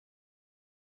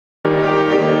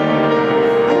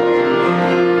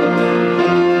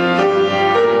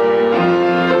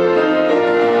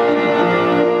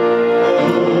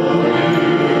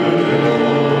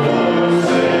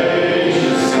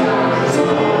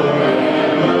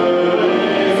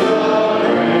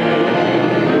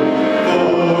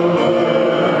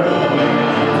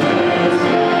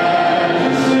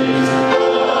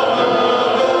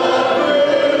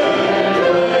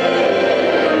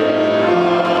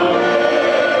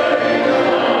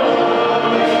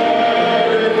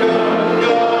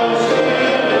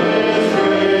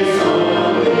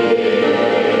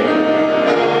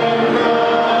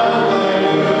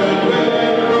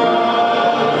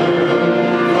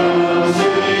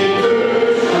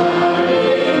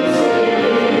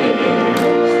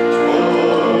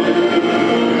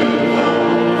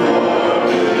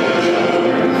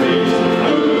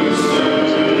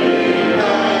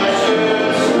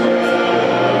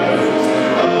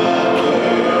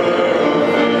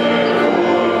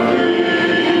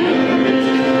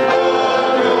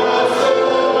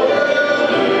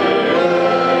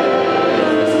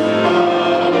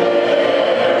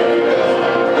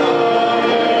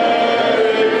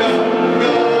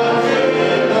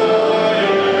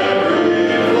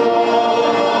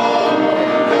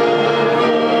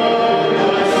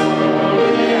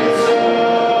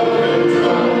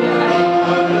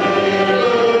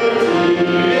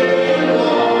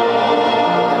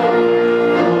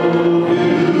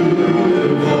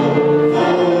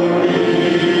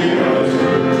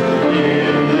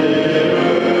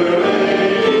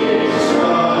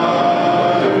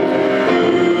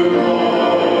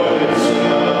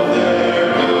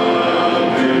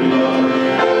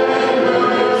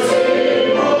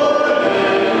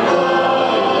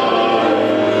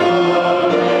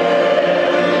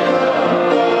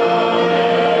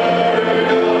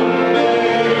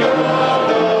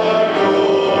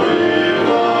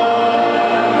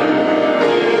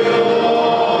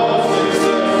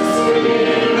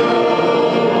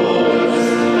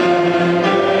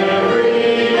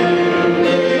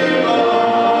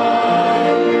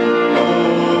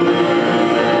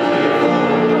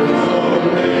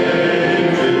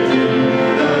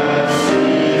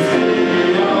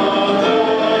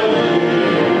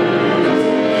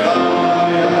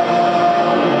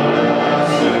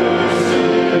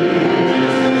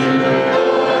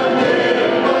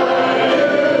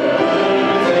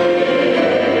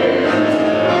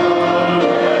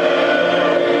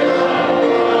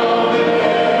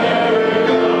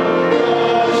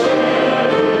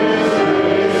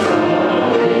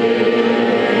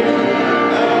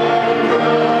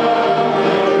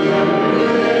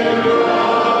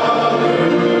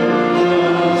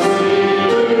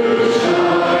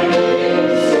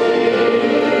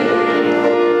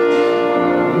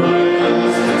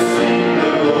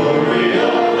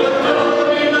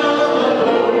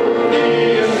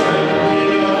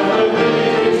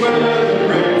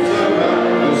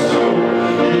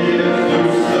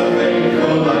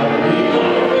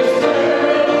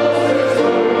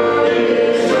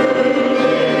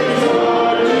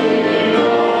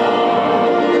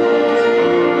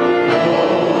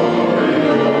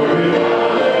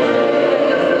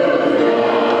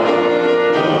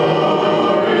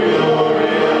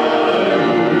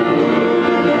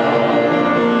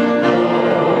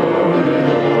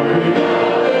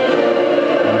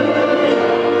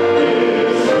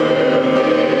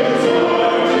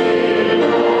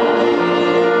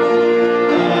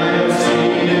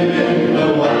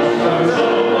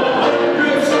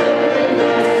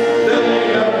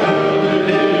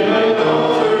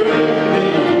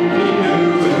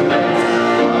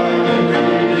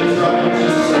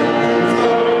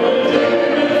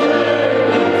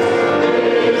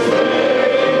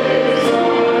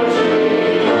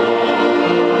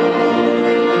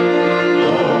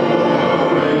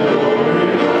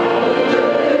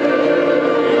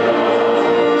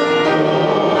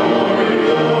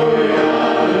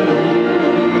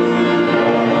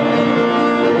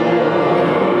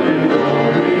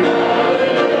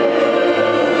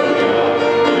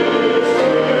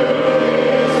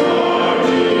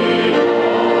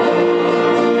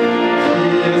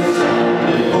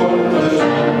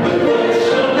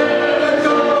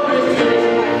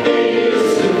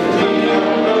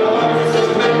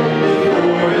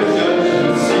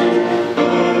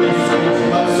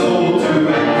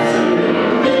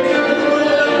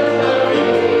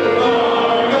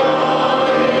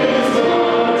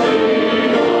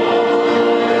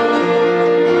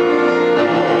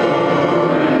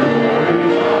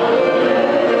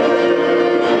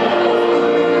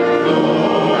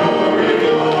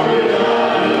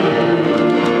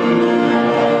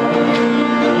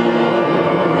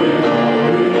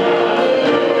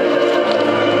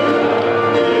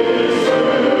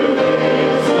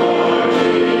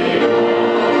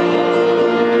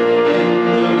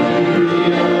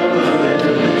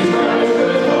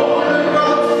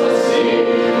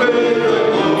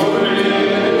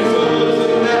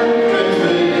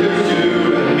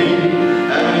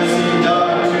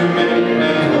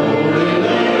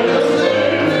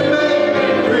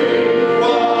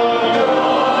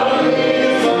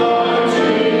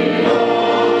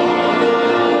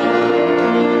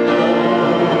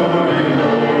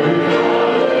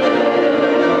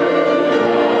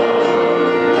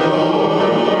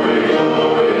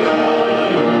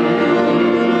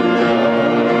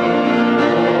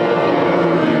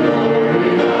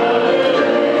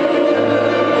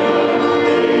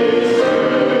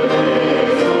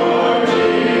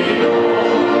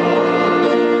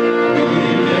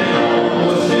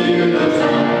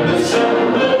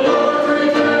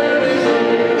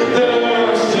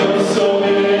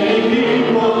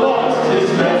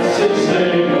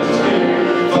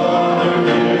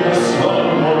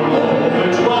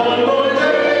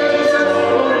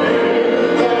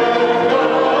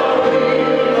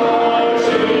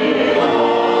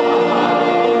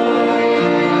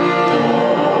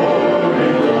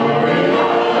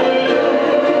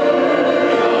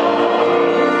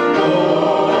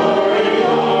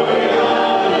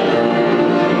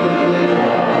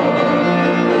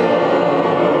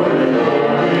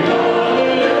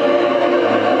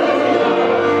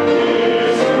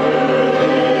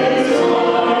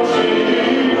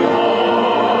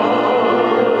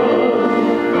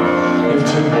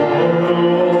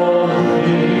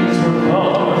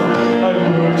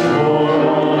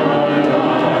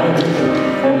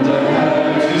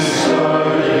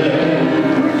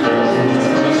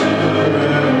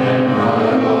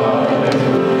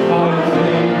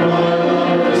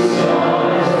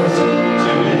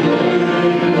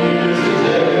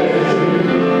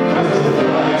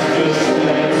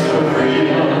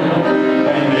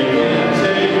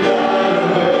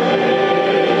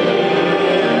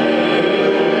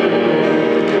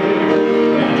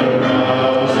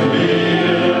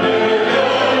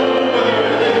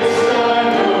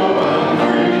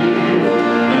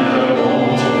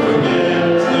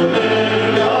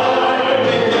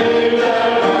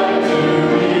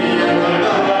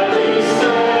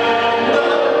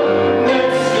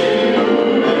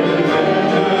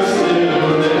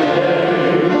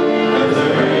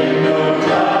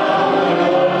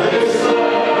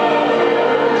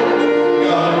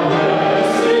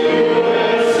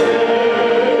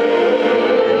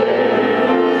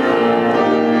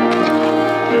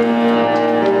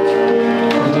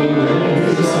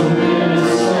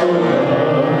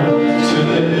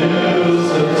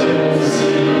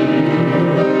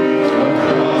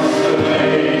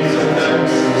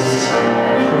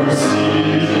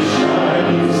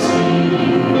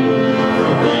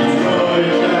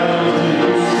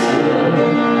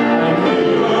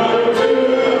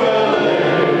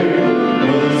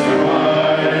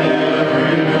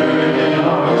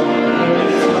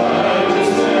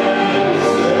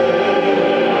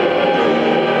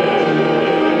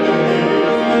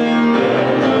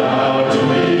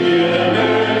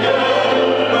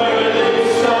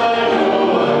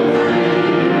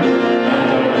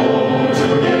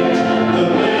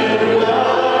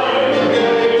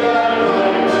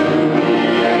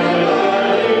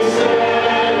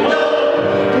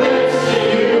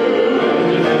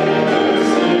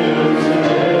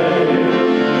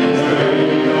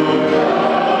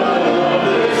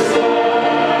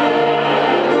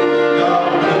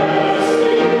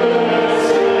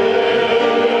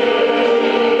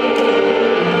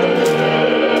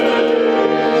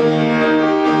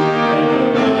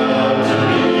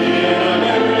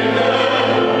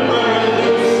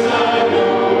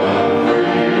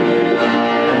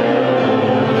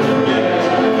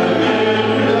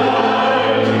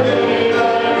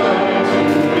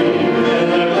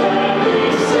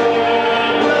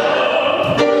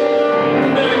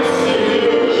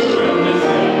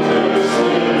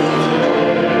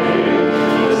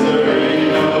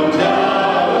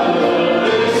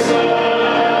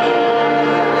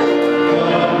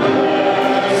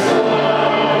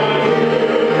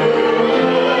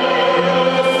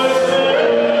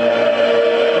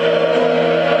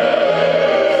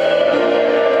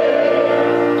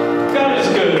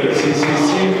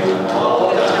And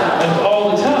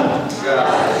all the time.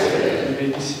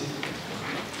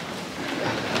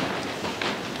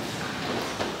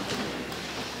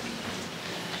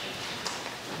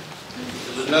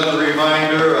 This is another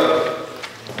reminder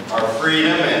of our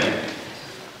freedom and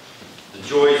the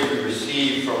joys we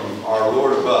receive from our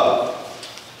Lord above.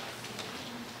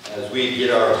 As we get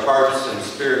our hearts and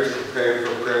spirits prepared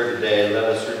for prayer today, let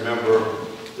us remember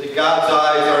that God's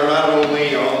eyes are not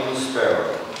only on the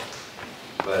sparrow,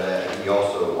 but He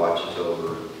also watches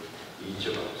over each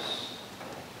of us.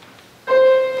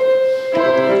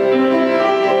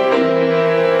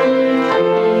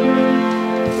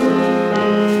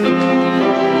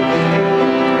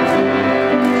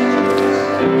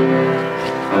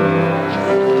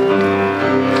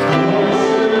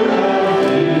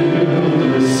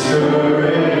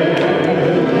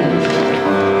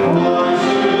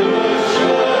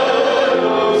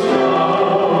 Shadows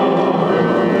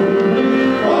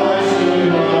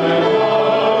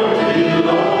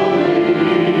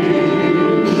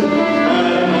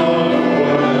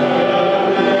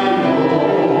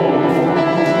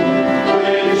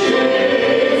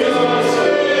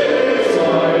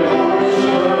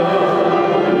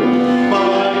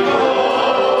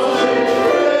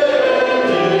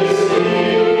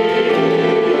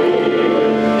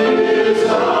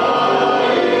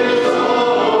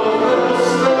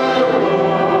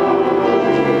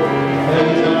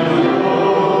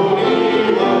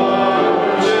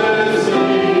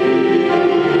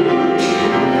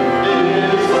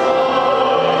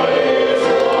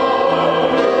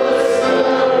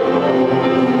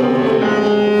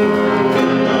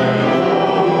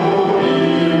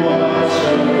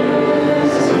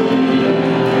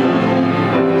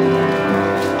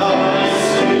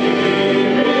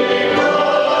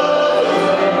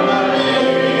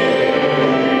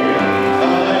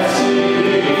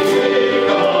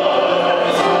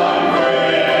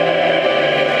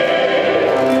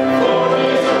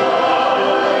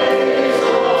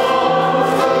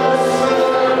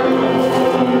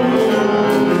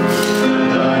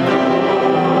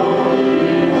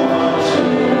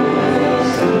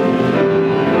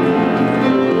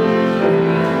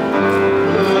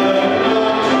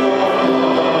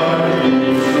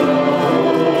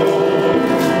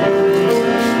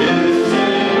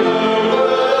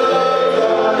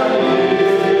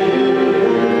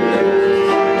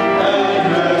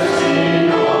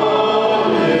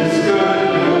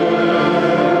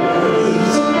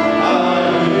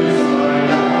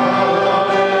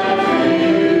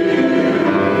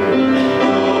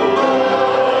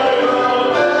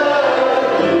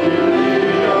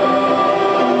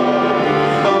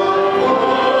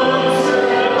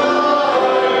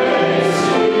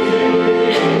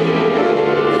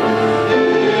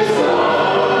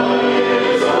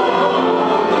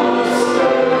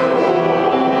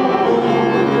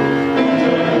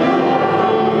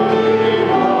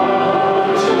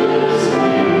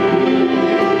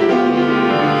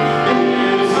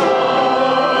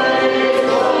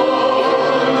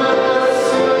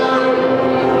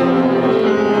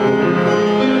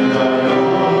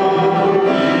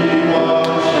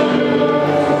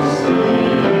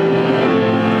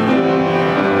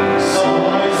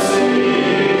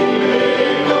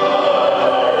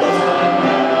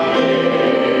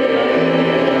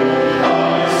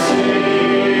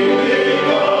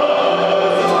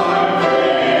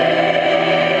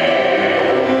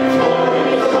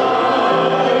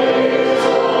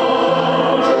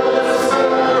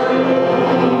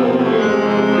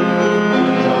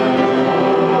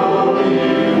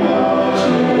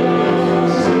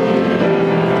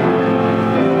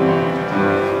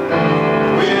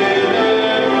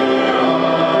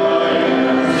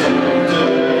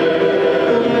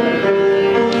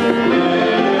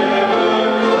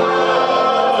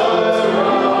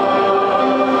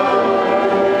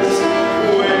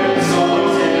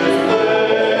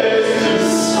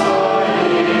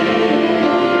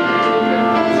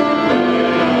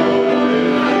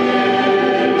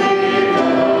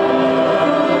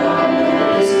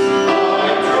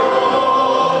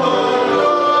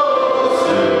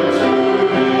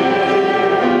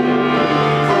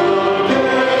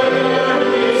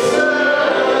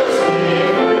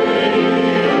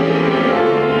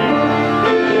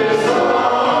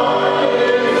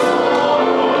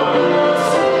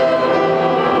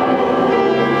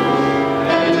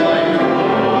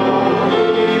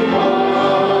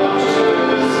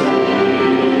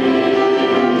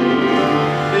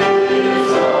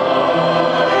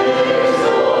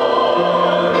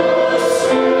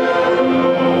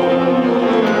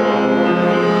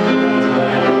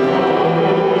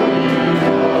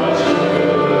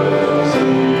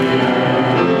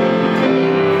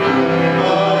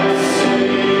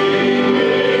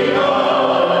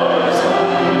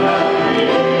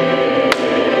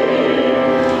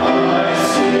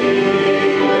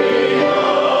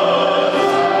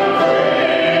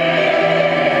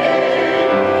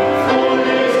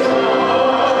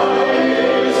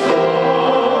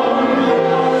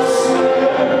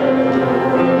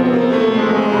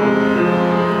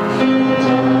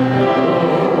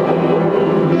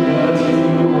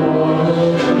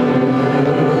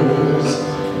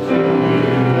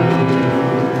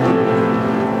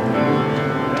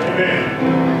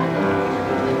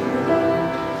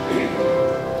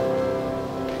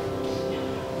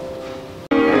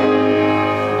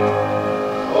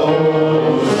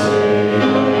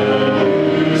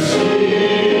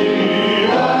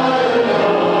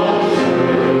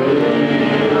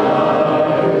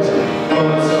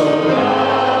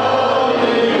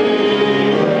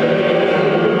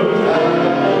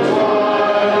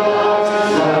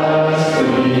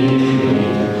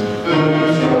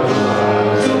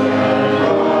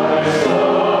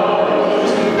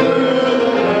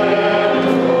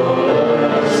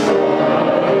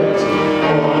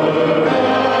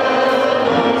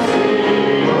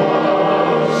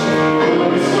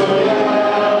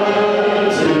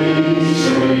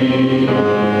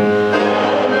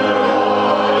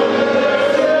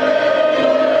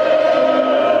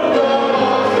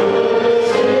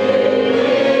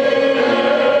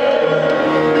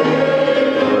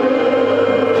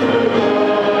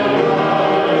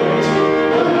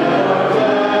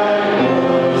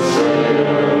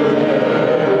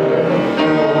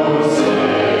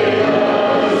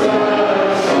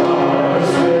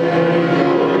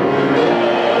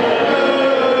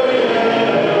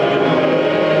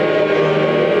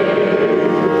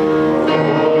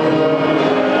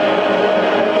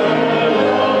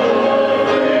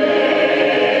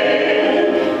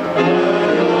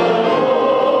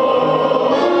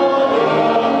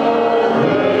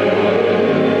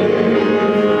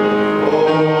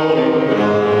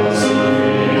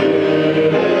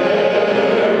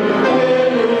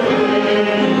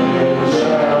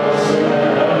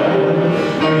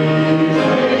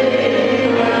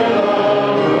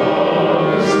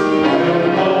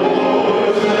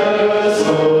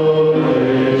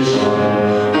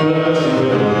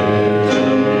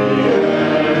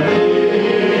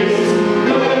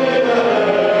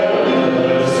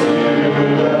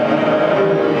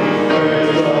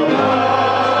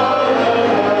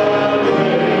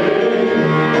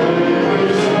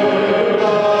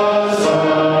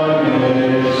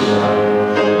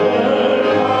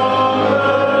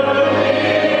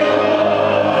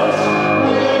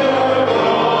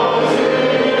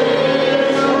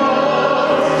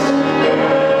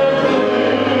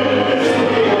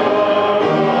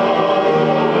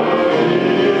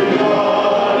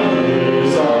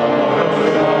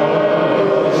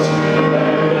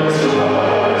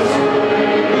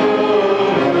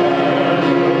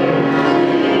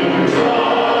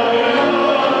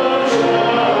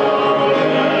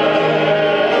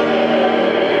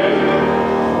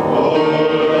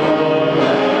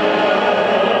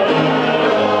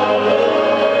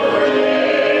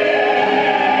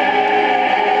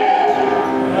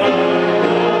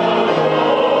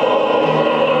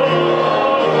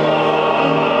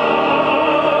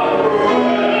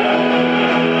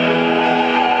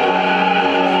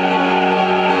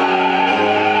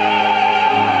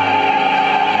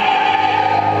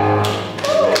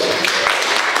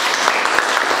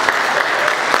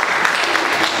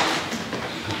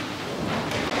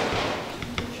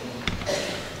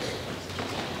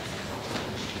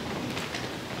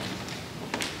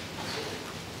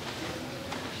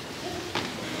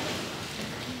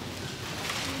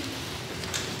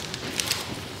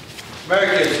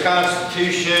America's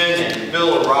Constitution and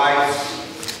Bill of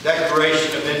Rights,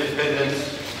 Declaration of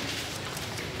Independence,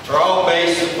 are all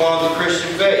based upon the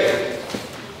Christian faith.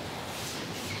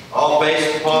 All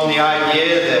based upon the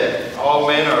idea that all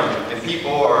men and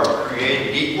people are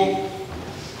created equal,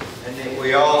 and that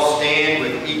we all stand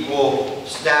with equal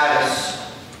status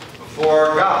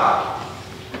before God.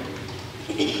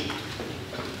 The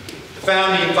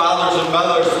founding fathers and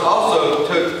mothers also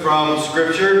took from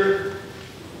Scripture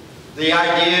the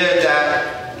idea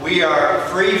that we are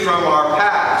free from our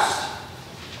past,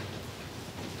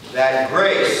 that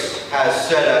grace has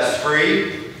set us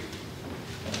free,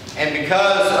 and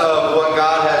because of what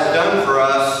God has done for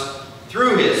us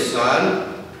through His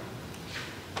Son,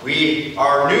 we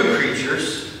are new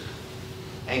creatures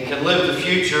and can live the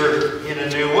future in a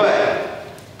new way.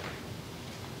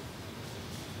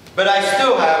 But I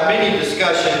still have many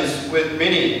discussions with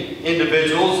many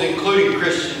individuals, including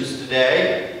Christians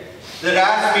today, that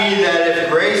ask me that if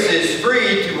grace is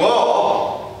free to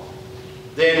all,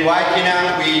 then why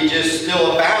cannot we just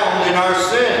still abound in our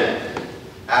sin?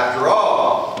 After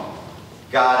all,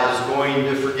 God is going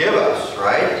to forgive us,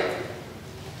 right?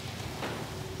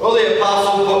 Well, the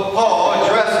Apostle Paul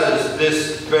addresses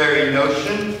this very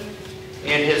notion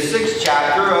in his 6th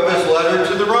chapter of his letter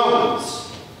to the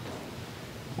Romans.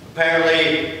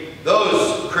 Apparently,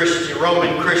 those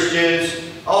Roman Christians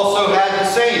also had the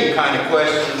same kind of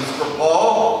questions for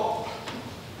Paul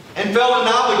and felt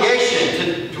an obligation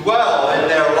to dwell in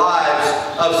their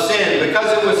lives of sin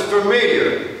because it was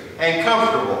familiar and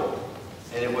comfortable,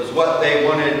 and it was what they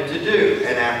wanted to do.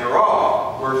 And after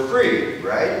all, we're free,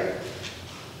 right?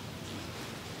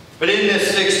 But in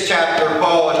this 6th chapter,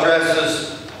 Paul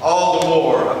addresses all the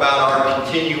more about our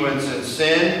continuance in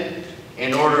sin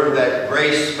in order that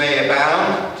grace may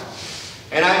abound.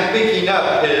 And I'm picking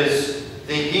up his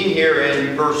thinking here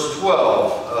in verse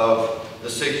 12 of the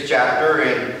 6th chapter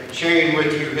and sharing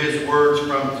with you his words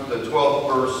from the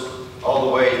 12th verse all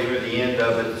the way through the end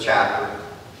of the chapter.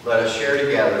 Let us share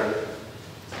together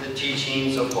the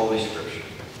teachings of Holy Scripture.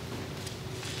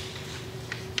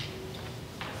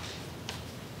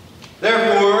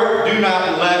 Therefore, do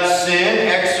not let sin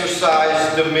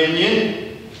exercise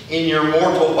dominion in your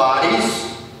mortal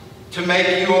bodies to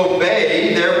make you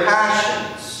obey their passions.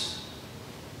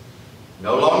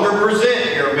 No longer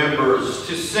present your members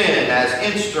to sin as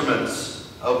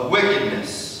instruments of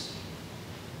wickedness,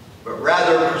 but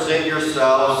rather present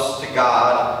yourselves to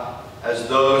God as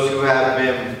those who have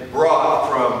been brought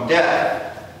from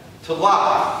death to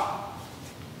life,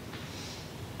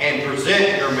 and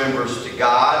present your members to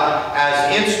God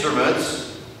as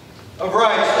instruments of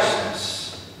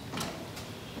righteousness.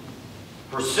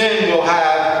 For sin will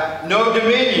have no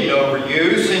dominion over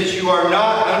you, since you are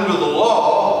not under the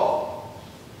law,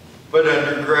 but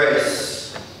under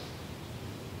grace.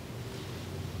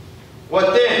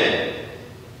 What then?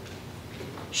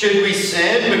 Should we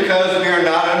sin because we are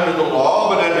not under the law,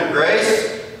 but under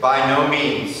grace? By no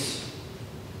means.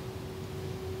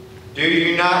 Do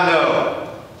you not know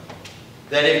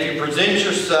that if you present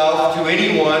yourself to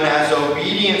anyone as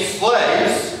obedient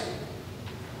slaves,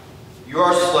 you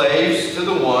are slaves to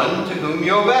the one to whom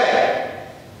you obey,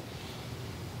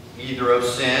 either of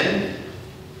sin,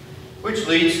 which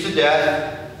leads to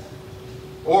death,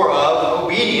 or of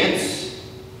obedience,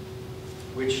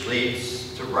 which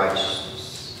leads to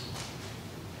righteousness.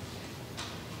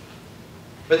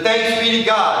 But thanks be to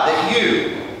God that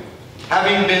you,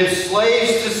 having been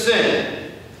slaves to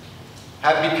sin,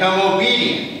 have become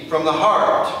obedient from the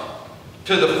heart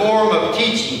to the form of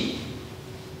teaching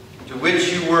to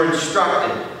which you were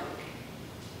instructed,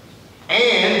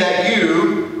 and that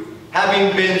you,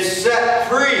 having been set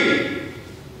free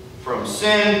from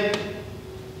sin,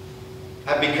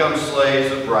 have become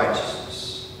slaves of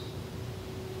righteousness.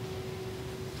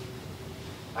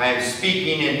 I am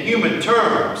speaking in human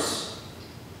terms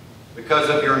because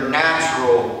of your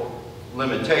natural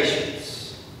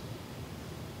limitations.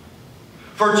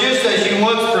 For just as you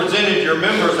once presented your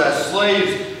members as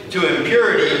slaves to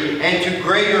impurity and to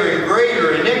greater and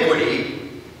greater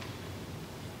iniquity,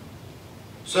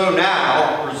 so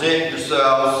now present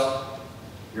yourselves,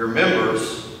 your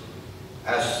members,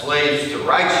 as slaves to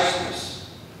righteousness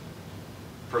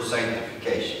for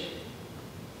sanctification.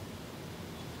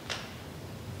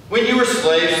 When you were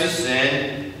slaves to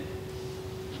sin,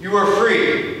 you were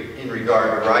free in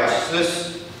regard to righteousness.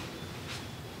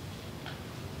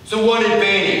 So what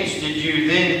advantage did you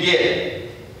then get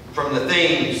from the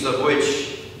things of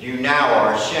which you now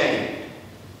are ashamed?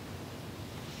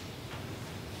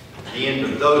 The end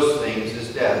of those things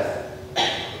is death.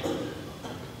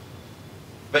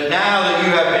 But now that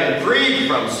you have been freed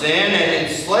from sin and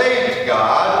enslaved to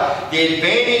God, the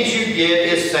advantage you get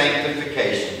is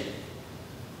sanctification.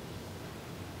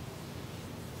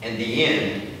 And the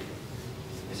end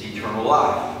is eternal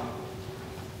life.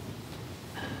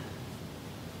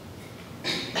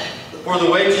 For the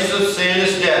wages of sin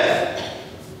is death,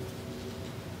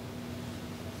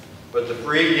 but the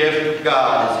free gift of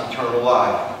God is eternal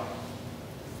life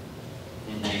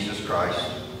in Jesus Christ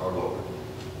our Lord.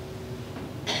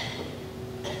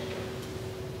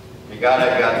 May God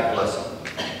have God's blessing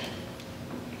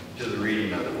to the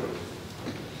reading of the Word.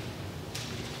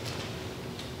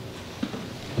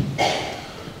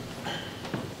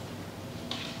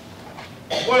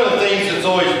 One of the things that's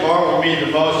always marveled me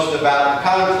the most about the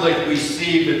conflict we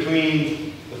see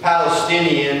between the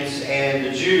Palestinians and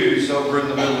the Jews over in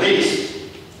the Middle East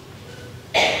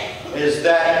is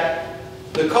that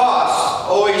the cost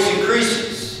always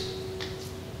increases.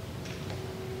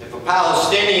 If a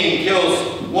Palestinian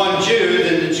kills one Jew,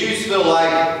 then the Jews feel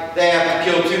like they have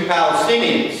to kill 2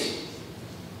 Palestinians,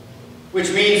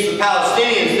 which means the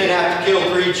Palestinians then have to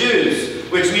kill 3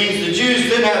 Jews, which means the Jews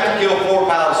then have to kill 4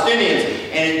 Palestinians.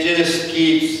 And it just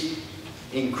keeps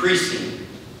increasing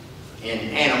in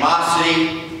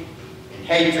animosity, in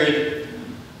hatred,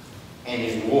 and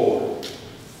in war.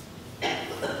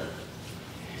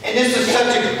 And this is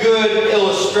such a good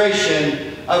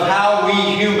illustration of how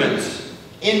we humans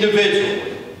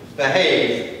individually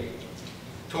behave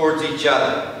towards each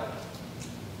other.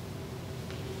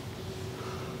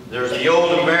 There's the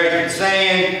old American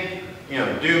saying,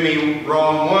 do me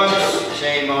wrong once,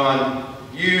 shame on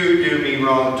you. Do me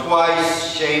wrong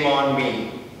twice, shame on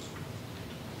me.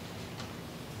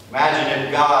 Imagine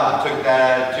if God took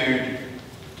that attitude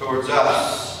towards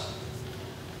us.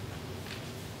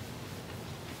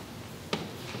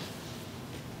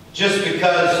 Just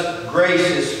because grace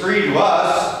is free to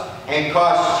us and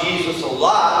costs Jesus a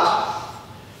lot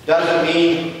doesn't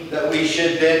mean that we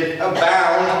should then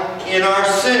abound in our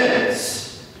sins.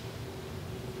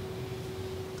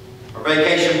 Our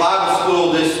Vacation Bible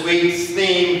School this week's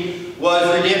theme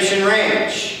was Redemption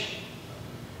Ranch.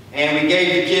 And we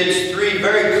gave the kids 3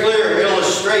 very clear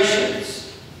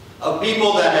illustrations of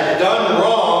people that had done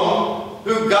wrong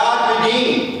who God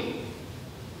redeemed.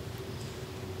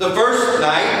 The first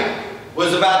night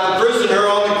was about the prisoner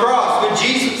on the cross with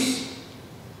Jesus,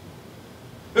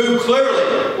 who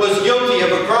clearly was guilty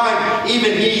of a crime.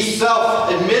 Even he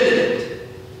self-admitted it.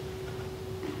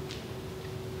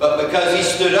 But because he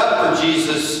stood up for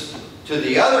Jesus to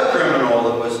the other criminal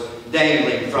that was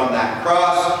dangling from that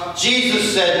cross,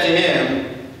 Jesus said to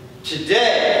him,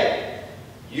 "Today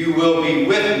you will be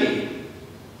with me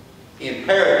in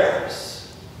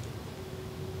paradise."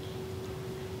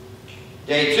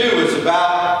 Day 2 was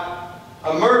about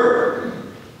a murderer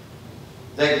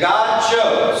that God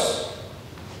chose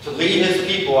to lead his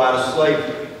people out of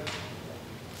slavery.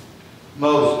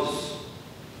 Moses.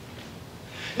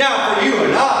 Now, for you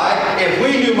and I, if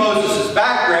we knew Moses'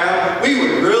 background, we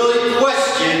would really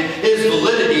question his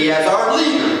validity as our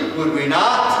leader, would we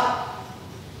not?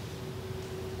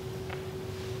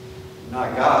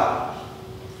 Not God.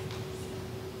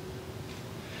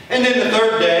 And then the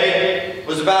third day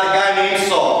was about a guy named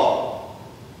Saul,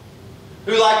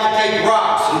 who liked to take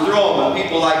rocks and throw them at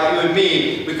people like you and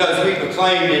me because we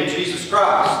proclaimed in Jesus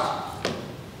Christ.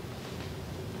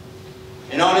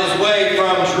 And on his way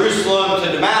from Jerusalem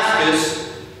to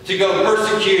Damascus to go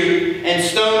persecute and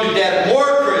stone to death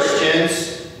more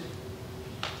Christians,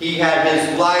 he had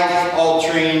his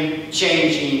life-altering,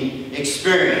 changing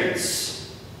experience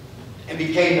and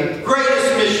became the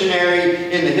greatest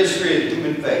missionary in the history of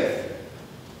human faith.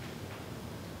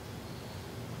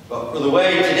 But for the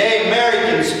way today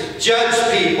Americans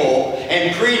judge people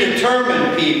and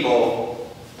predetermine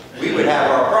people, we would have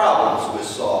our problems with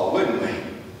Saul, wouldn't we?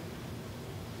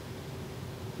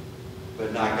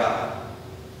 But not God.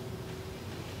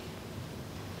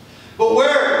 But where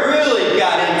it really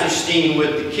got interesting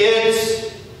with the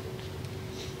kids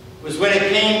was when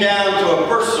it came down to a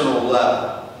personal level.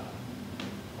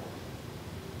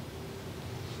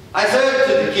 I said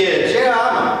to the kids, yeah,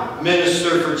 I'm a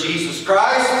minister for Jesus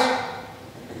Christ.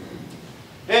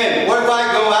 And what if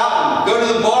I go out and go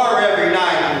to the bar every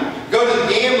night and go to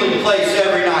the gambling place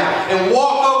every night and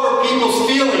walk over people's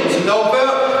feelings and don't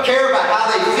care about how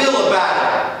they feel about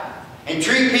it and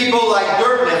treat people like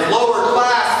dirt and as lower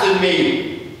class than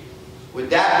me? Would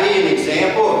that be an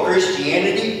example of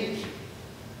Christianity?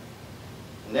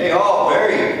 And they all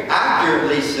very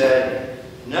accurately said,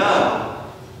 no.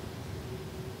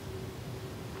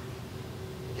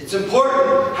 It's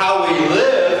important how we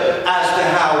live as to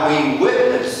how we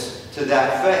witness to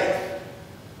that faith.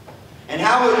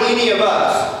 any of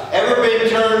us ever been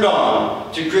turned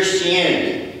on to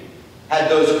Christianity had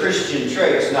those Christian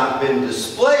traits not been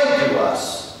displayed to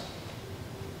us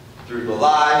through the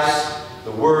lives,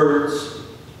 the words,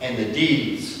 and the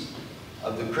deeds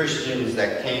of the Christians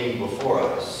that came before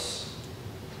us.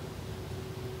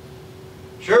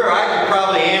 Sure, I could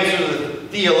probably answer the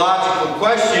theological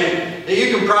question that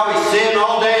you can probably sin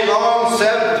all day long,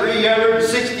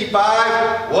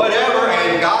 365, whatever,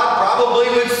 and God probably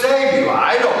would save you.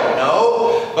 I don't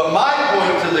know. But my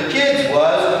point to the kids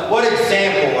was, what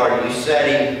example are you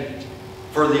setting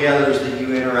for the others that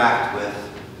you interact with?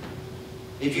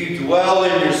 If you dwell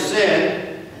in your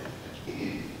sin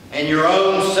and your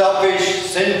own selfish,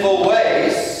 sinful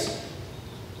ways,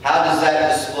 how does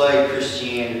that display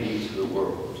Christianity to the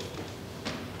world?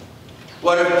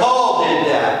 What if Paul did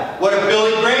that? What if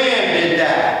Billy Graham did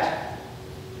that?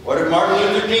 What if Martin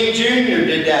Luther King Jr.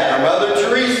 did that? Or Mother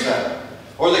Teresa?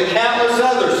 Or the countless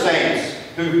other saints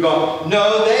who've gone?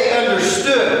 No, they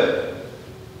understood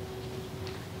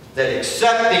that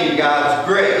accepting God's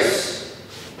grace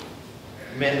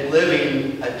meant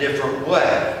living a different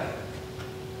way.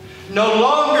 No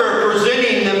longer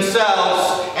presenting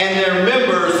themselves and their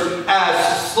members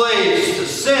as slaves to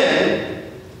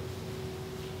sin,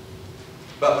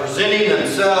 but presenting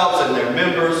themselves and their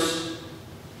members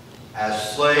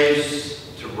as slaves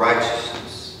to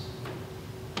righteousness.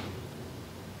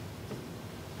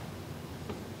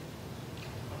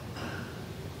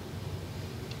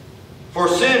 For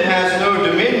sin has no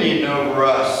dominion over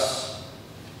us,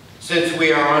 since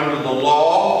we are under the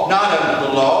law, not under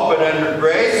the law, but under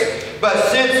grace. But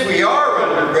since we are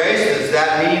under grace, does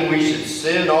that mean we should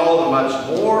sin all the much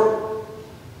more?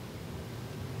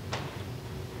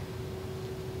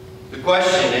 The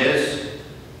question is,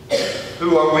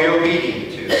 who are we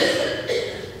obedient to?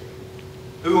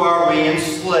 Who are we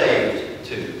enslaved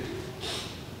to?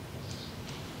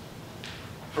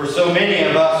 For so many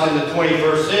of us in the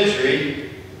 21st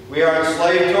century, we are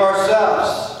enslaved to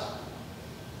ourselves.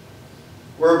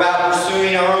 We're about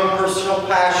pursuing our own personal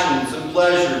passions and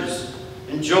pleasures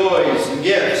and joys and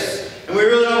gifts. And we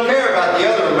really don't care about the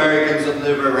other Americans that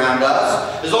live around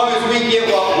us. As long as we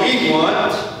get what we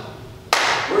want,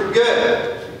 we're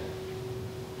good.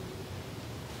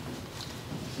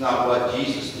 It's not what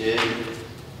Jesus did.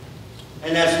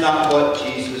 And that's not what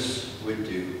Jesus would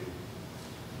do.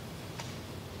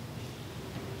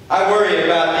 I worry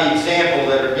about the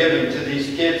example that are given to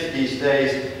these kids these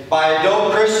days by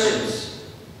adult Christians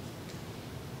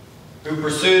who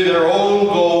pursue their own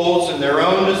goals and their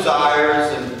own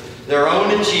desires and their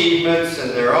own achievements and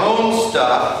their own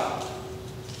stuff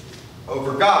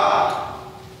over God.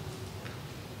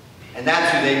 And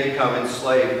that's who they become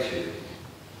enslaved to.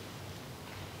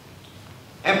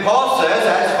 And Paul says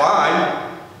that's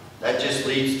fine. That just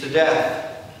leads to death.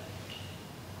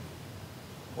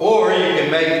 Or you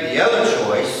can make the other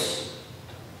choice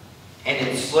and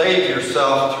enslave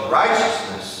yourself to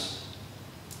righteousness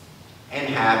and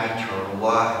have eternal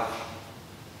life.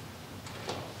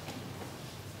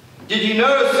 Did you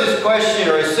notice this question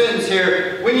or a sentence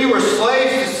here? When you were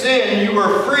slaves to sin, you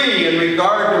were free in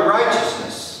regard to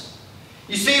righteousness.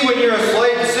 You see, when you're a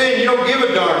slave to sin, you don't give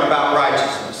a darn about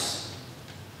righteousness.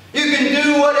 You can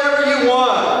do whatever you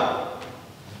want.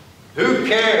 Who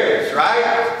cares,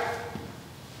 right?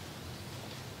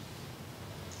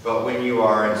 But when you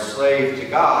are enslaved to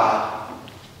God,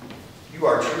 you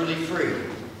are truly free.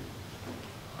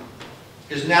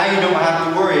 Because now you don't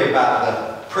have to worry about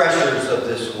the pressures of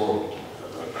this world.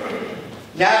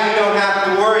 Now you don't have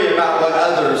to worry about what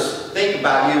others think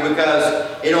about you, because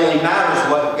it only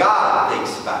matters what God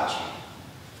thinks about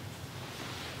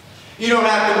you. You don't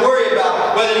have to worry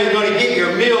about whether you're going to get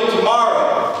your meal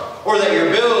tomorrow or that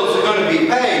your bills are going to be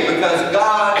paid, because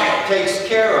God takes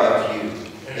care of you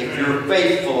if you're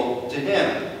faithful to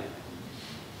Him.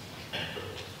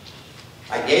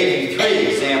 I gave you 3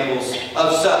 examples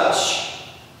of such,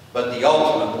 but the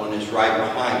ultimate one is right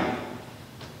behind me.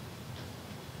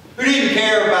 Who didn't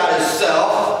care about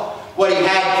himself, what he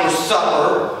had for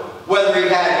supper, whether he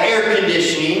had air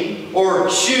conditioning or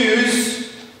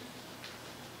shoes,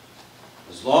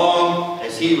 as long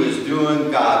as he was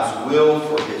doing God's will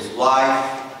for his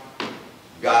life,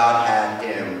 God had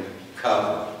him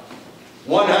covered.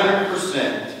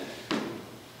 100%.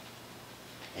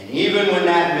 And even when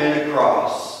that meant a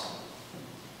cross,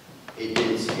 it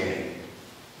didn't scare him.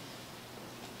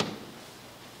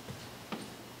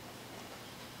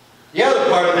 The other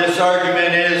part of this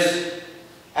argument is,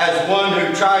 as one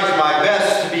who tries my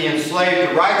best to be enslaved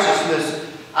to righteousness,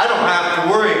 I don't have to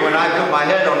worry when I put my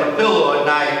head on the pillow at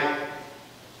night.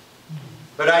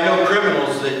 But I know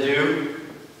criminals that do.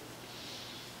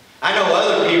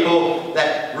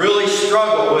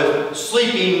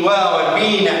 sleeping well and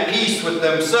being at peace with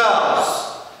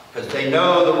themselves because they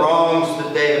know the wrongs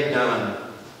that they have done.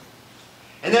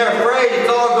 And they're afraid it's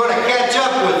all going to catch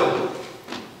up with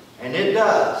them. And it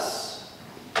does.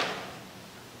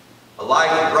 A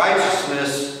life of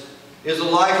righteousness is a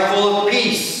life full of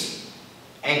peace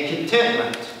and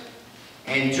contentment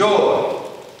and joy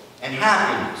and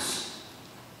happiness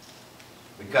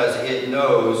because it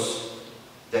knows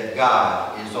that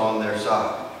God is on their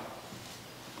side.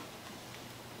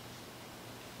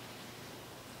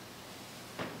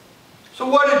 So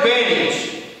what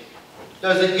advantage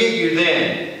does it give you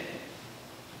then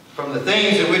from the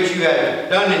things in which you have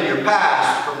done in your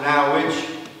past from now which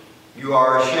you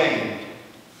are ashamed?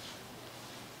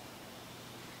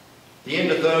 The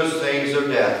end of those things are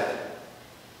death.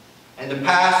 And the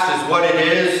past is what it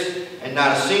is, and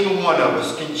not a single one of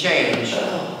us can change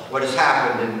what has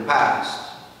happened in the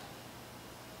past.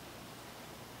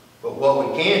 But what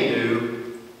we can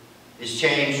do is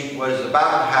change what is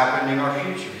about to happen in our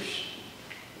futures.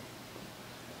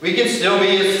 We can still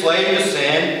be a slave to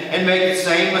sin and make the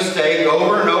same mistake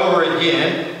over and over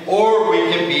again, or we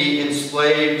can be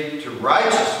enslaved to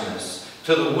righteousness,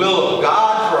 to the will of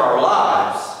God for our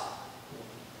lives,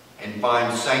 and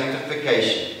find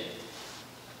sanctification,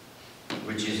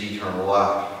 which is eternal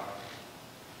life.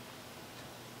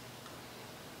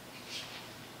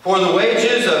 For the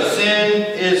wages of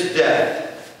sin is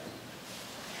death,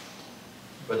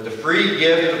 but the free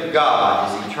gift of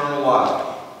God is eternal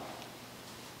life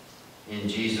in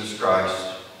Jesus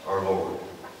Christ our Lord.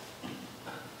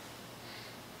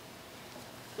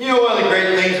 You know, one of the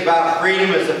great things about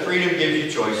freedom is that freedom gives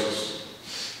you choices.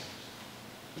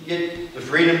 You get the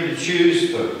freedom to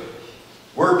choose to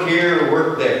work here or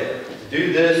work there, to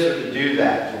do this or to do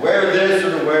that, to wear this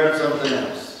or to wear something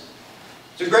else.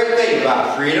 It's a great thing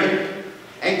about freedom,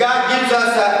 and God gives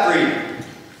us that freedom.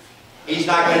 He's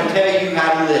not going to tell you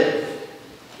how to live.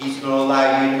 He's going to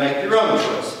allow you to make your own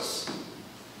choices.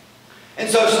 And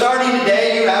so starting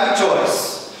today, you have a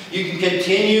choice. You can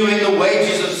continue in the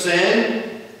wages of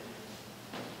sin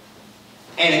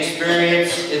and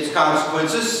experience its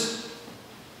consequences,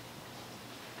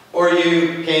 or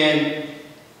you can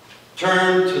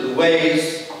turn to the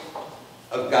ways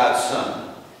of God's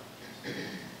Son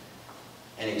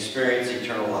and experience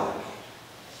eternal life.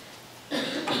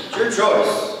 It's your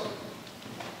choice.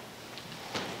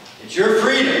 It's your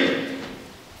freedom.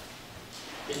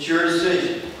 It's your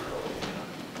decision.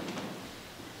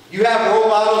 You have role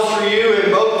models for you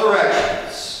in both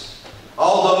directions.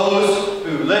 All those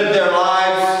who live their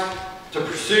lives to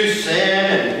pursue sin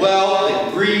and wealth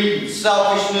and greed and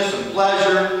selfishness and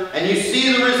pleasure, and you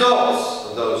see the results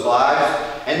of those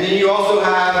lives. And then you also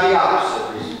have the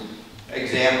opposite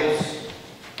examples.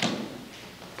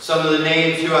 Some of the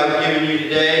names who I've given you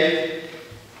today,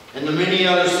 and the many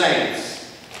other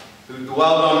saints who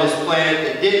dwelled on this planet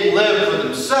that didn't live for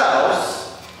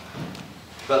themselves,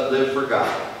 but lived for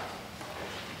God.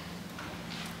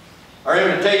 Our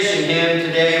invitation hymn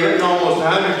today, written almost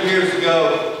 100 years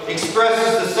ago,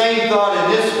 expresses the same thought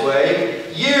in this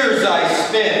way. Years I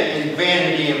spent in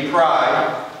vanity and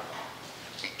pride,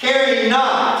 caring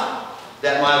not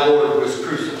that my Lord was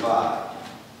crucified,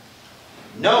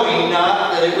 knowing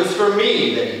not that it was for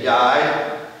me that He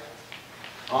died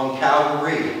on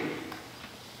Calvary.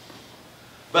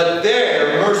 But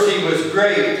there mercy was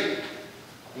great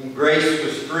and grace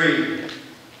was free.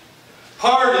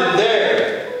 Pardon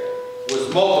there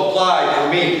was multiplied for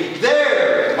me.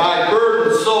 There my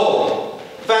burdened soul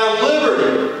found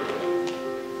liberty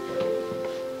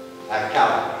at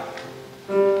Calvary.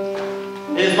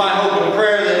 It is my hope and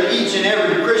prayer that each and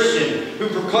every Christian who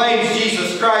proclaims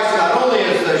Jesus Christ not only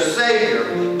as their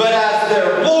Savior, but as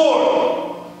their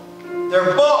Lord,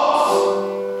 their boss,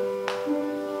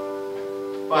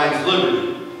 finds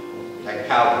liberty at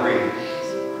Calvary.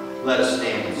 Let us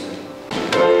stand.